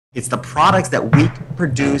It's the products that we can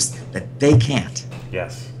produce that they can't.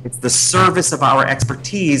 Yes. It's the service of our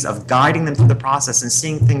expertise of guiding them through the process and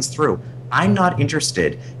seeing things through. I'm not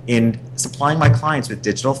interested in supplying my clients with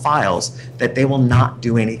digital files that they will not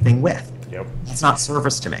do anything with. Yep. That's not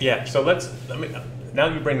service to me. Yeah. So now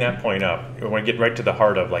you bring that point up, I want to get right to the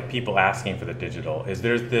heart of like people asking for the digital.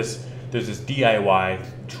 There's this DIY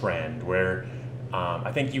trend where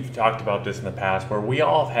I think you've talked about this in the past, where we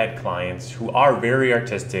all have had clients who are very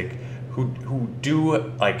artistic, who do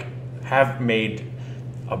like have made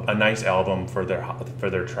a nice album for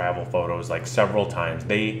their travel photos like several times.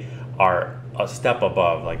 They are a step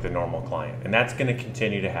above like the normal client, and that's going to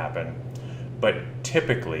continue to happen. But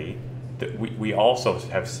typically, we also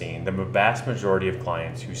have seen the vast majority of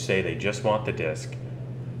clients who say they just want the disc,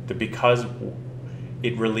 because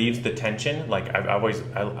it relieves the tension. Like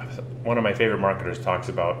one of my favorite marketers talks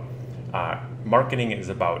about, marketing is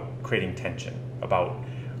about creating tension, about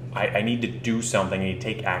I need to do something, I need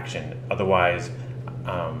to take action, otherwise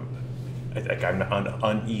I'm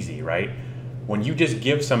uneasy, right? When you just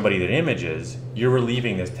give somebody the images, you're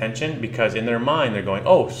relieving this tension, because in their mind they're going,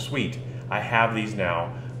 oh sweet, I have these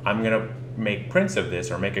now, I'm gonna make prints of this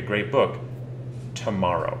or make a great book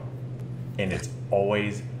tomorrow. And it's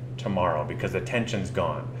always tomorrow because the tension's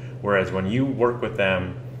gone. Whereas when you work with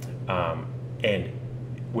them and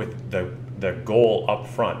with the goal up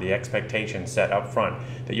front, the expectation set up front,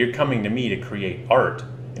 that you're coming to me to create art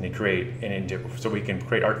and to create so we can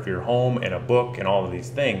create art for your home and a book and all of these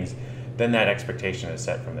things, then that expectation is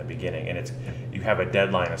set from the beginning, and you have a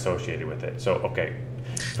deadline associated with it. So okay,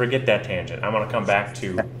 forget that tangent. I'm going to come back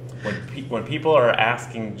to when people are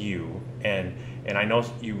asking you, and I know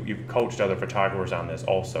you've coached other photographers on this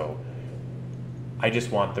also.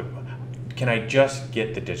 Can I just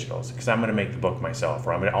get the digitals because I'm going to make the book myself,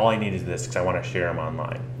 or all I need is this because I want to share them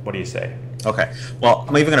online? What do you say? Okay. Well,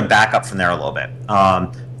 I'm even going to back up from there a little bit.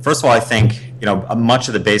 First of all, I think much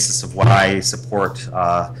of the basis of what I support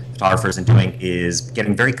photographers in doing is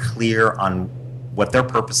getting very clear on what their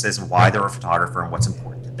purpose is and why they're a photographer and what's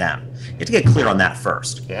important to them. You have to get clear on that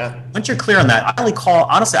first. Yeah. Once you're clear on that,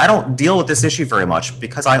 honestly, I don't deal with this issue very much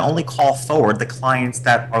because I only call forward the clients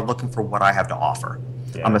that are looking for what I have to offer.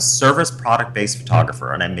 Yeah. I'm a service product-based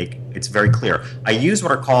photographer, and it's very clear. I use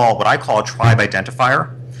what I call a tribe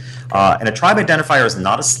identifier, and a tribe identifier is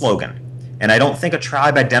not a slogan. And I don't think a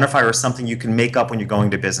tribe identifier is something you can make up when you're going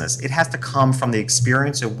to business. It has to come from the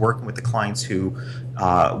experience of working with the clients who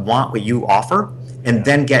want what you offer, and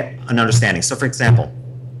then get an understanding. So for example,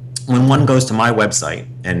 when one goes to my website,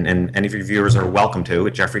 and any of your viewers are welcome to,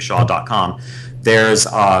 at jeffreyshaw.com, there's,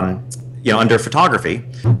 under photography,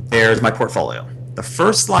 there's my portfolio. The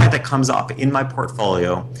first slide that comes up in my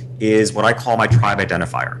portfolio is what I call my tribe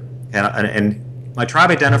identifier. And my tribe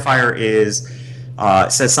identifier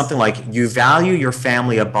says something like, you value your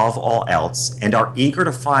family above all else and are eager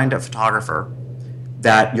to find a photographer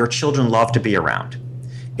that your children love to be around.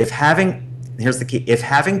 Here's the key, if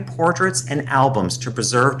having portraits and albums to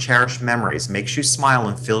preserve cherished memories makes you smile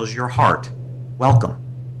and fills your heart, welcome.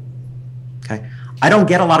 Okay? I don't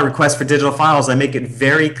get a lot of requests for digital files. I make it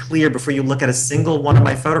very clear before you look at a single one of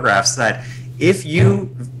my photographs that if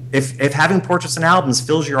having portraits and albums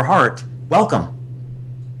fills your heart, welcome.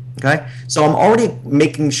 Okay? So I'm already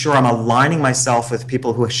making sure I'm aligning myself with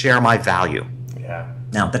people who share my value. Yeah.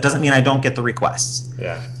 Now, that doesn't mean I don't get the requests.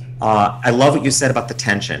 Yeah. I love what you said about the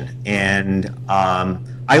tension, and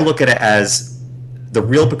I look at it as the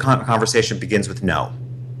real conversation begins with no.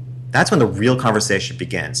 That's when the real conversation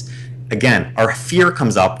begins. Again, our fear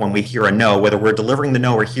comes up when we hear a no, whether we're delivering the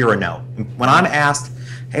no or hear a no. When I'm asked,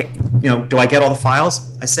 hey, do I get all the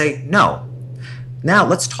files? I say no. Now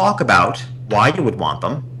let's talk about why you would want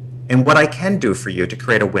them and what I can do for you to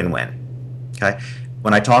create a win-win. Okay?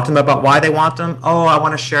 When I talk to them about why they want them, oh, I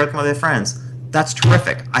want to share them with their friends. That's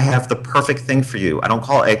terrific. I have the perfect thing for you. I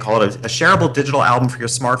call it a shareable digital album for your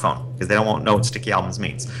smartphone, because they won't know what sticky albums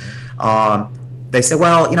means. They say,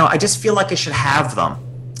 well, I just feel like I should have them.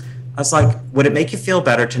 I was like, would it make you feel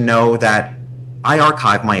better to know that I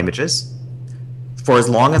archive my images for as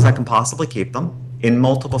long as I can possibly keep them in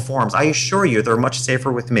multiple forms? I assure you they're much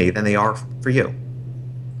safer with me than they are for you.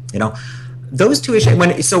 Those two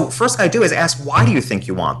issues. So first thing I do is ask, why do you think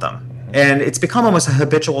you want them? And it's become almost a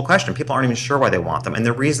habitual question. People aren't even sure why they want them, and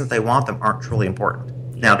the reasons they want them aren't truly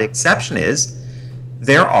important. Now, the exception is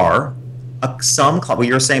there are what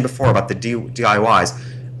you were saying before about the DIYs.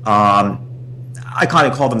 I kind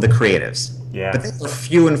of call them the creatives. Yeah. But they're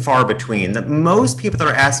few and far between. Most people that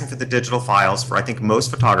are asking for the digital files, for I think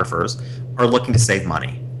most photographers, are looking to save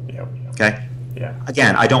money. Yep. Okay? Yeah.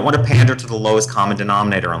 Again, I don't want to pander to the lowest common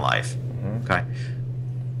denominator in life. Okay?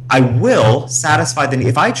 I will satisfy the need.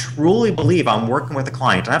 If I truly believe I'm working with a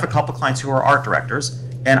client, I have a couple clients who are art directors,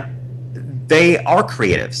 and they are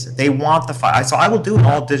creatives. They want the file. So I will do an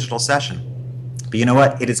all digital session. But you know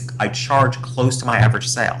what? I charge close to my average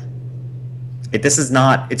sale. It's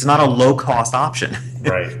not a low cost option.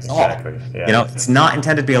 Right, exactly. Yeah. You know, it's not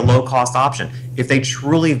intended to be a low cost option. If they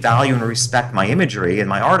truly value and respect my imagery and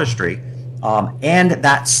my artistry, and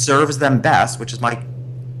that serves them best, which is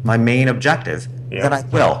my main objective, then I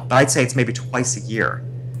will. But I'd say it's maybe twice a year.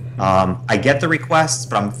 I get the requests,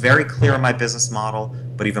 but I'm very clear on my business model.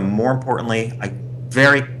 But even more importantly, I'm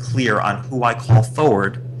very clear on who I call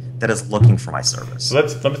forward that is looking for my service. So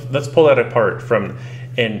let's pull that apart from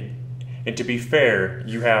and to be fair,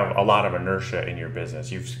 you have a lot of inertia in your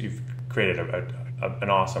business. You've created an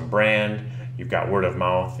awesome brand. You've got word of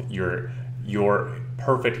mouth. Your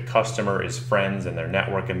perfect customer is friends and their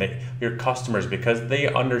network, and your customers, because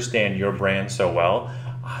they understand your brand so well.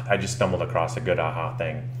 I just stumbled across a good aha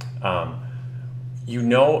thing. You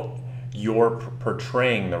know, you're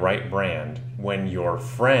portraying the right brand when your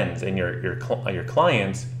friends and your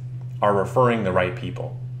clients are referring the right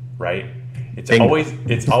people, right? It's always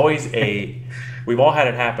we've all had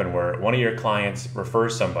it happen where one of your clients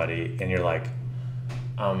refers somebody and you're like,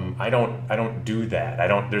 I don't do that.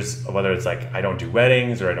 Whether it's like, I don't do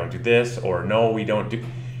weddings, or I don't do this, or no, we don't do.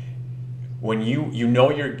 When you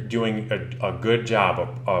know you're doing a good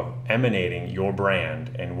job of emanating your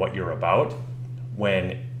brand and what you're about,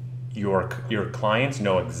 when your clients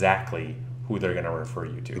know exactly who they're going to refer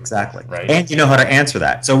you to. Exactly. Right. And you know how to answer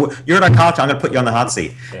that. So you're at a cocktail. I'm going to put you on the hot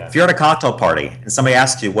seat. Yeah. If you're at a cocktail party and somebody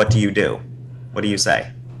asks you, what do you do? What do you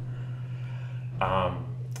say?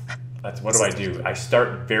 What do I do? I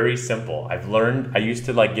start very simple. I've learned, I used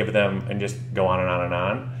to like give them and just go on and on and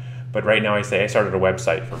on. But right now I say I started a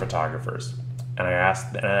website for photographers. And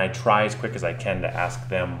I try as quick as I can to ask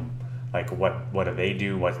them, like, what do they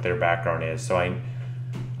do? What their background is. So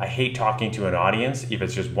I hate talking to an audience if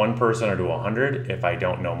it's just one person or to 100 if I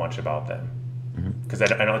don't know much about them, because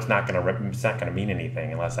I know it's not going to mean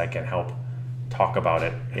anything unless I can help talk about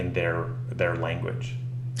it in their language.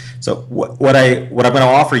 So what I'm going to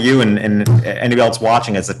offer you and anybody else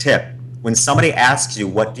watching as a tip: when somebody asks you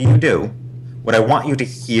what do you do, what I want you to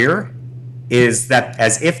hear is that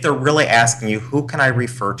as if they're really asking you, who can I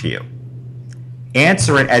refer to you?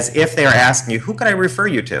 Answer it as if they are asking you, who can I refer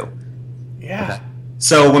you to? Yeah. Okay.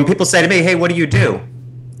 So when people say to me, hey, what do you do?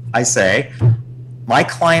 I say, my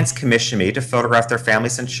clients commission me to photograph their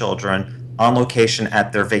families and children on location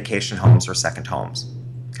at their vacation homes or second homes.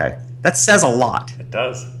 Okay, that says a lot. It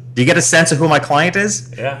does. Do you get a sense of who my client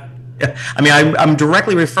is? Yeah. Yeah. I mean, I'm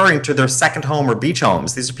directly referring to their second home or beach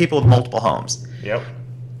homes. These are people with multiple homes. Yep.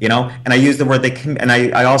 You know, and I use the word and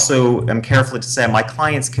I also am careful to say my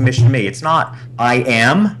clients commission me. It's not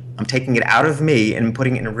I'm taking it out of me and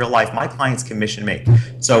putting it in real life. My clients commission me.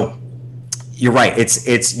 So you're right.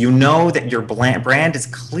 It's you know that your brand is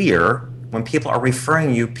clear when people are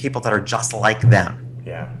referring you people that are just like them.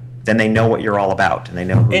 Yeah. Then they know what you're all about, and they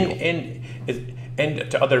know who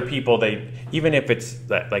and to other people, they, even if it's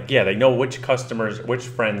like, yeah, they know which customers, which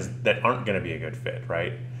friends that aren't going to be a good fit,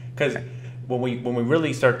 right? Because when we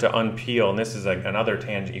really start to unpeel, and this is another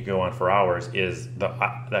tangent you go on for hours, is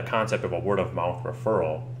the concept of a word of mouth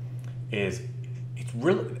referral.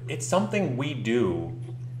 It's something we do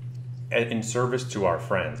in service to our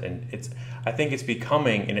friends, and I think it's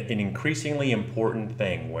becoming an increasingly important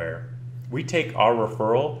thing where we take our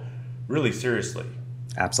referral really seriously.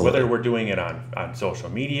 Absolutely. Whether we're doing it on social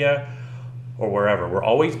media or wherever, we're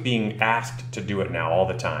always being asked to do it now all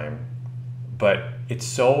the time. But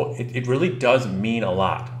it really does mean a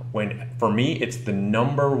lot. For me, it's the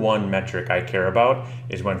number one metric I care about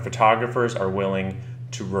is when photographers are willing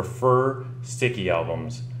to refer sticky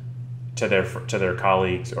albums to their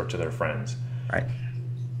colleagues or to their friends. Right.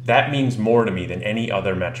 That means more to me than any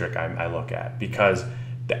other metric I look at, because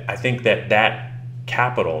I think that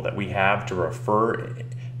capital that we have to refer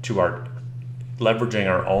to leveraging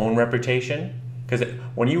our own reputation, because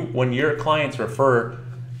when your clients refer,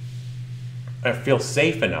 feel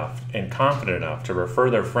safe enough and confident enough to refer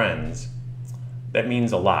their friends, that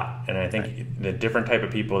means a lot. And I think the different type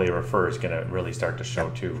of people they refer is going to really start to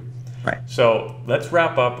show too. Right. So let's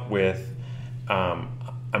wrap up with, I'm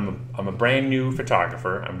a brand new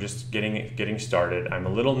photographer. I'm just getting started. I'm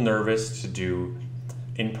a little nervous to do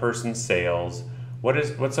in-person sales.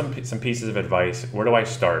 What's some pieces of advice? Where do I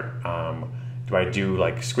start? Do I do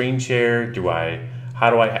like screen share? You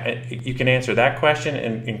can answer that question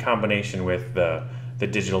in combination with the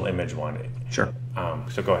digital image one. Sure.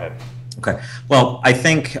 So go ahead. Okay. Well, I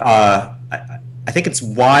think I think it's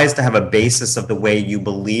wise to have a basis of the way you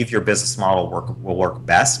believe your business model will work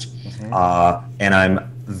best. And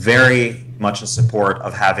I'm very much in support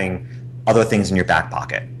of having other things in your back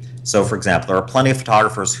pocket. So, for example, there are plenty of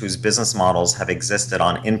photographers whose business models have existed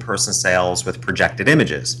on in-person sales with projected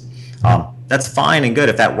images. That's fine and good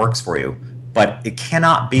if that works for you, but it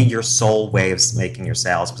cannot be your sole way of making your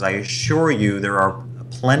sales, because I assure you there are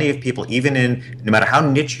plenty of people, even in, no matter how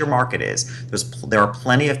niche your market is, there are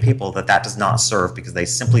plenty of people that does not serve because they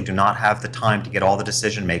simply do not have the time to get all the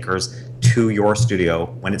decision makers to your studio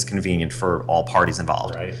when it's convenient for all parties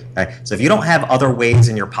involved. Right. Okay? So if you don't have other ways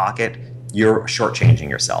in your pocket, you're shortchanging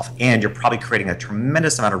yourself, and you're probably creating a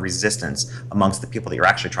tremendous amount of resistance amongst the people that you're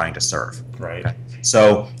actually trying to serve. Right. Okay?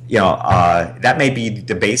 So, that may be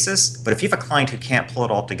the basis, but if you have a client who can't pull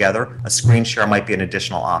it all together, a screen share might be an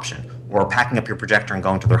additional option, or packing up your projector and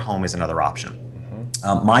going to their home is another option.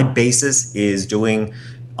 My basis is doing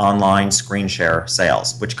online screen share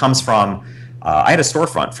sales, which comes from, I had a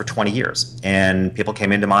storefront for 20 years, and people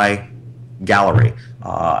came into my gallery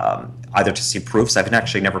either to see proofs. I've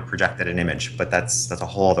actually never projected an image, but that's a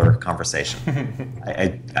whole other conversation.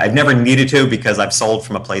 I've never needed to, because I've sold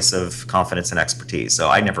from a place of confidence and expertise. So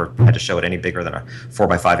I never had to show it any bigger than a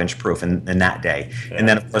 4x5 inch proof in that day. Yeah. And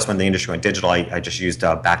then, of course, when the industry went digital, I just used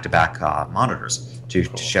back-to-back monitors to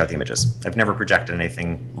share the images. I've never projected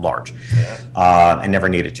anything large. I never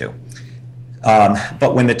needed to.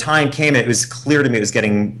 But when the time came, it was clear to me it was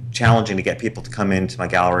getting challenging to get people to come into my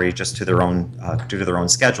gallery just to their own, due to their own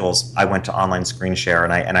schedules. I went to online screen share,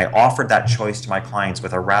 and I offered that choice to my clients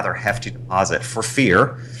with a rather hefty deposit, for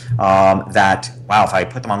fear that, wow, if I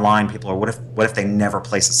put them online, people are, what if they never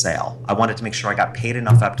place a sale? I wanted to make sure I got paid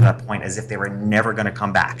enough up to that point as if they were never going to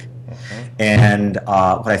come back. And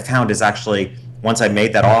what I found is, actually, once I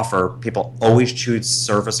made that offer, people always choose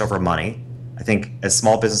service over money. I think as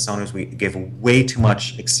small business owners, we give way too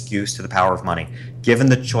much excuse to the power of money. Given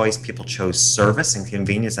the choice, people chose service and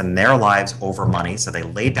convenience in their lives over money, so they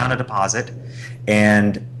laid down a deposit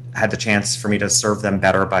and had the chance for me to serve them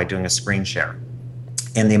better by doing a screen share.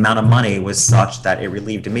 And the amount of money was such that it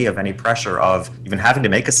relieved me of any pressure of even having to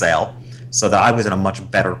make a sale, so that I was in a much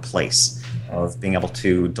better place of being able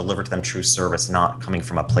to deliver to them true service, not coming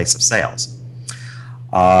from a place of sales.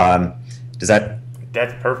 Does that...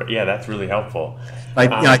 That's perfect. Yeah, that's really helpful.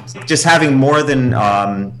 Just having more than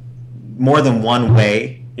one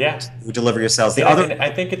way to deliver your sales. I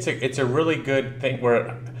think it's a really good thing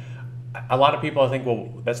where a lot of people, I think, well,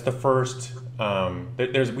 that's the first.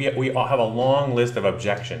 We all have a long list of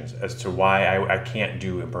objections as to why I can't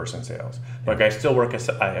do in-person sales. Like, I still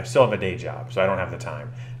have a day job, so I don't have the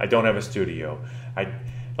time. I don't have a studio.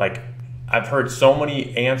 I've heard so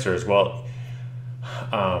many answers. Well,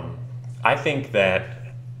 I think that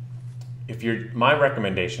my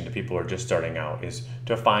recommendation to people who are just starting out is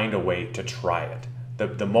to find a way to try it.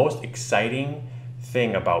 The most exciting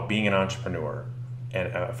thing about being an entrepreneur and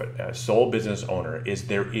a sole business owner is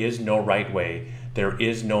there is no right way, there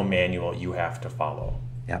is no manual you have to follow.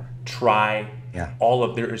 Yeah. Try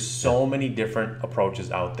there is so many different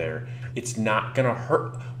approaches out there. It's not gonna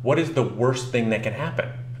hurt. What is the worst thing that can happen?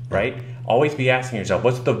 Right? Always be asking yourself,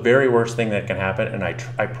 what's the very worst thing that can happen? And I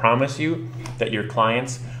promise you that your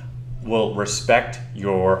clients will respect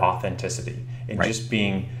your authenticity and just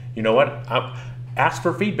being, you know what? Ask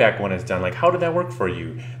for feedback when it's done. Like, how did that work for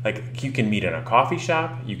you? Like, you can meet in a coffee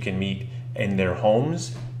shop, you can meet in their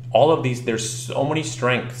homes. All of these, there's so many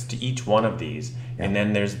strengths to each one of these. And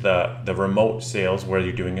then there's the remote sales where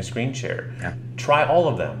you're doing a screen share. Try all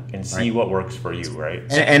of them and see what works for you, right?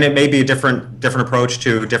 And it may be a different approach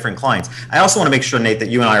to different clients. I also want to make sure, Nate, that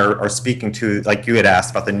you and I are speaking to, like you had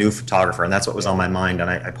asked about the new photographer, and that's what was on my mind, and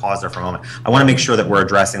I paused there for a moment. I want to make sure that we're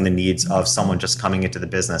addressing the needs of someone just coming into the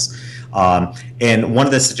business. And one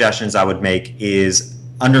of the suggestions I would make is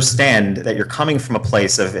understand that you're coming from a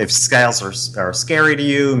place of, if scales are scary to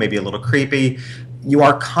you, maybe a little creepy, you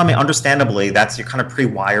are coming, understandably, you're kind of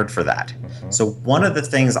pre-wired for that. So one of the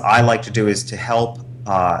things I like to do is to help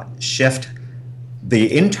shift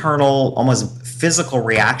the internal, almost physical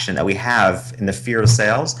reaction that we have in the fear of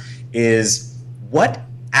sales. Is what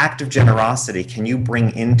act of generosity can you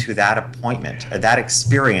bring into that appointment, that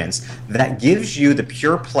experience, that gives you the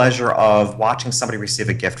pure pleasure of watching somebody receive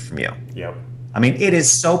a gift from you? Yep. I mean, it is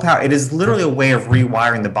so powerful. It is literally a way of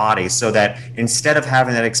rewiring the body, so that instead of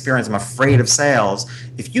having that experience, I'm afraid of sales,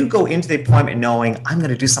 if you go into the appointment knowing, I'm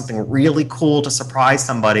going to do something really cool to surprise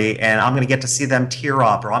somebody, and I'm going to get to see them tear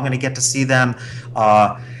up, or I'm going to get to see them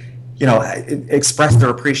express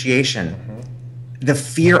their appreciation, the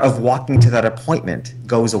fear of walking to that appointment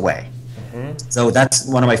goes away. So that's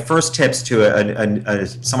one of my first tips to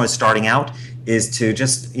someone starting out, is to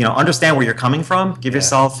just, understand where you're coming from, give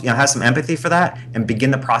yourself, have some empathy for that, and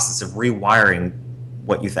begin the process of rewiring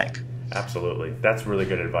what you think. Absolutely. That's really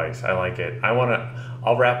good advice. I like it.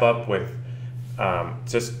 I'll wrap up with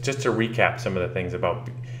just to recap some of the things about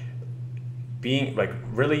being, like,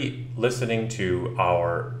 really listening to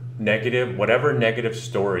our whatever negative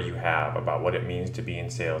story you have about what it means to be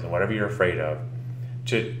in sales and whatever you're afraid of,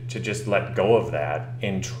 to just let go of that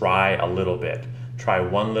and try a little bit. Try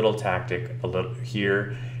one little tactic a little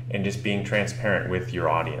here, and just being transparent with your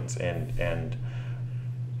audience and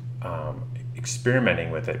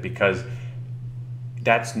experimenting with it, because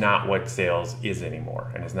that's not what sales is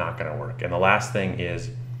anymore, and it's not going to work. And the last thing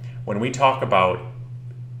is, when we talk about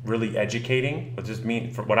really educating, what this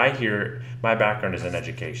means, from what I hear, my background is in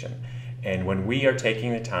education, and when we are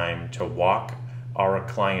taking the time to walk our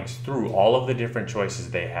clients through all of the different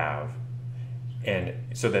choices they have, and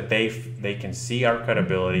so that they can see our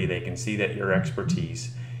credibility, they can see that your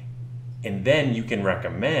expertise, and then you can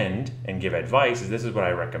recommend and give advice. This is what I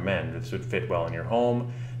recommend. This would fit well in your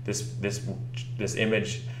home. This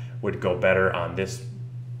image would go better on this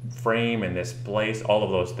frame and this place. All of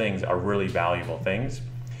those things are really valuable things.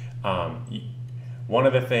 One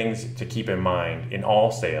of the things to keep in mind in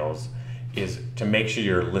all sales is to make sure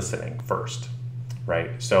you're listening first,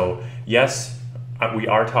 right? So yes, we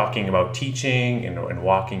are talking about teaching and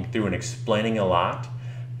walking through and explaining a lot,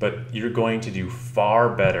 but you're going to do far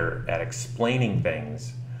better at explaining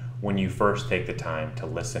things when you first take the time to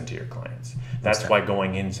listen to your clients. That's why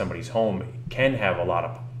going in somebody's home can have a lot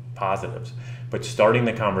of positives, but starting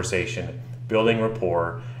the conversation, building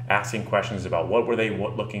rapport, asking questions about what were they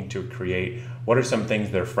looking to create, what are some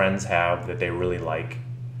things their friends have that they really like,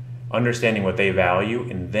 understanding what they value,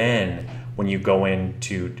 and then when you go in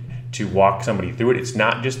to walk somebody through it, it's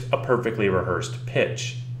not just a perfectly rehearsed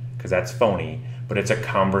pitch, because that's phony, but it's a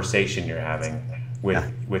conversation you're having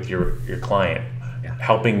with your client,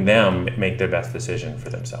 helping them make their best decision for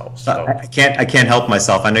themselves. So I can't help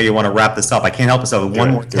myself. I know you want to wrap this up. I can't help myself with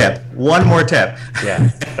one more tip. One more tip. Yeah,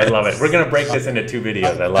 I love it. We're going to break this into 2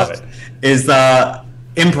 videos. I love it. Is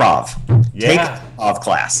improv. Yeah. Take an improv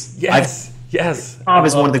class. Yes. Yes. Improv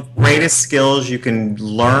is one of the greatest skills you can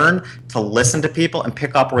learn, to listen to people and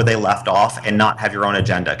pick up where they left off and not have your own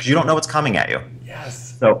agenda, because you don't know what's coming at you.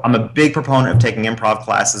 Yes. So I'm a big proponent of taking improv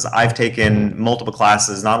classes. I've taken multiple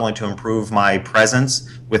classes, not only to improve my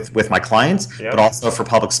presence with my clients, but also for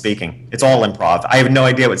public speaking. It's all improv. I have no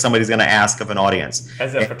idea what somebody's going to ask of an audience.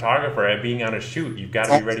 As a photographer, at being on a shoot, you've got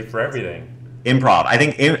to be ready for everything. Improv. I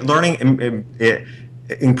think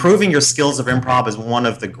improving your skills of improv is one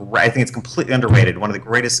of the, I think it's completely underrated, one of the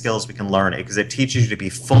greatest skills we can learn, because it teaches you to be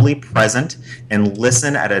fully present and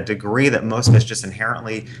listen at a degree that most of us just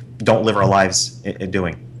inherently don't live our lives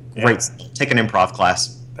doing. Great. Take an improv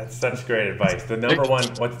class. That's such great advice. The number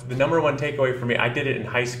one takeaway for me, I did it in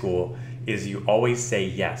high school, is you always say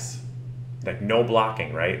yes. Like, no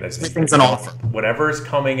blocking, right? That's Everything's an offer. Whatever is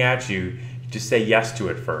coming at you, just say yes to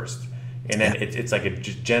it first. And then it's like a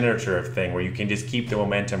generative thing where you can just keep the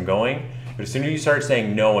momentum going. But as soon as you start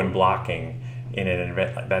saying no and blocking in an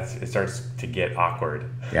event, it starts to get awkward.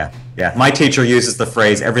 Yeah. My teacher uses the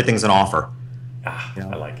phrase, everything's an offer.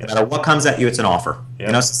 I like it. No matter what comes at you, it's an offer.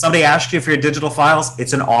 Yep. Somebody asks you for your digital files,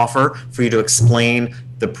 it's an offer for you to explain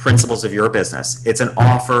the principles of your business. It's an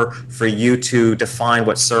offer for you to define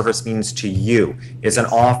what service means to you. It's an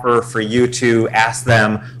offer for you to ask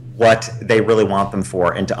them what they really want them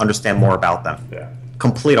for and to understand more about them.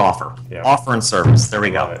 Complete offer. Offer and service. There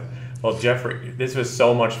we go. Well, Jeffrey, this was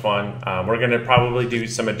so much fun. We're going to probably do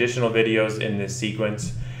some additional videos in this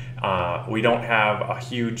sequence. We don't have a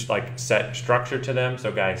huge set structure to them,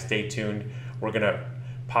 so guys, stay tuned. We're going to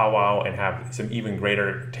powwow and have some even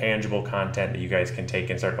greater tangible content that you guys can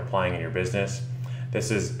take and start applying in your business.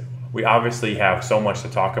 We obviously have so much to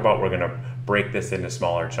talk about. We're going to break this into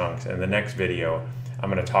smaller chunks. In the next video, I'm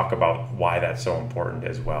going to talk about why that's so important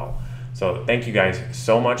as well. So thank you guys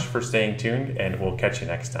so much for staying tuned, and we'll catch you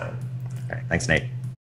next time. All right, thanks, Nate.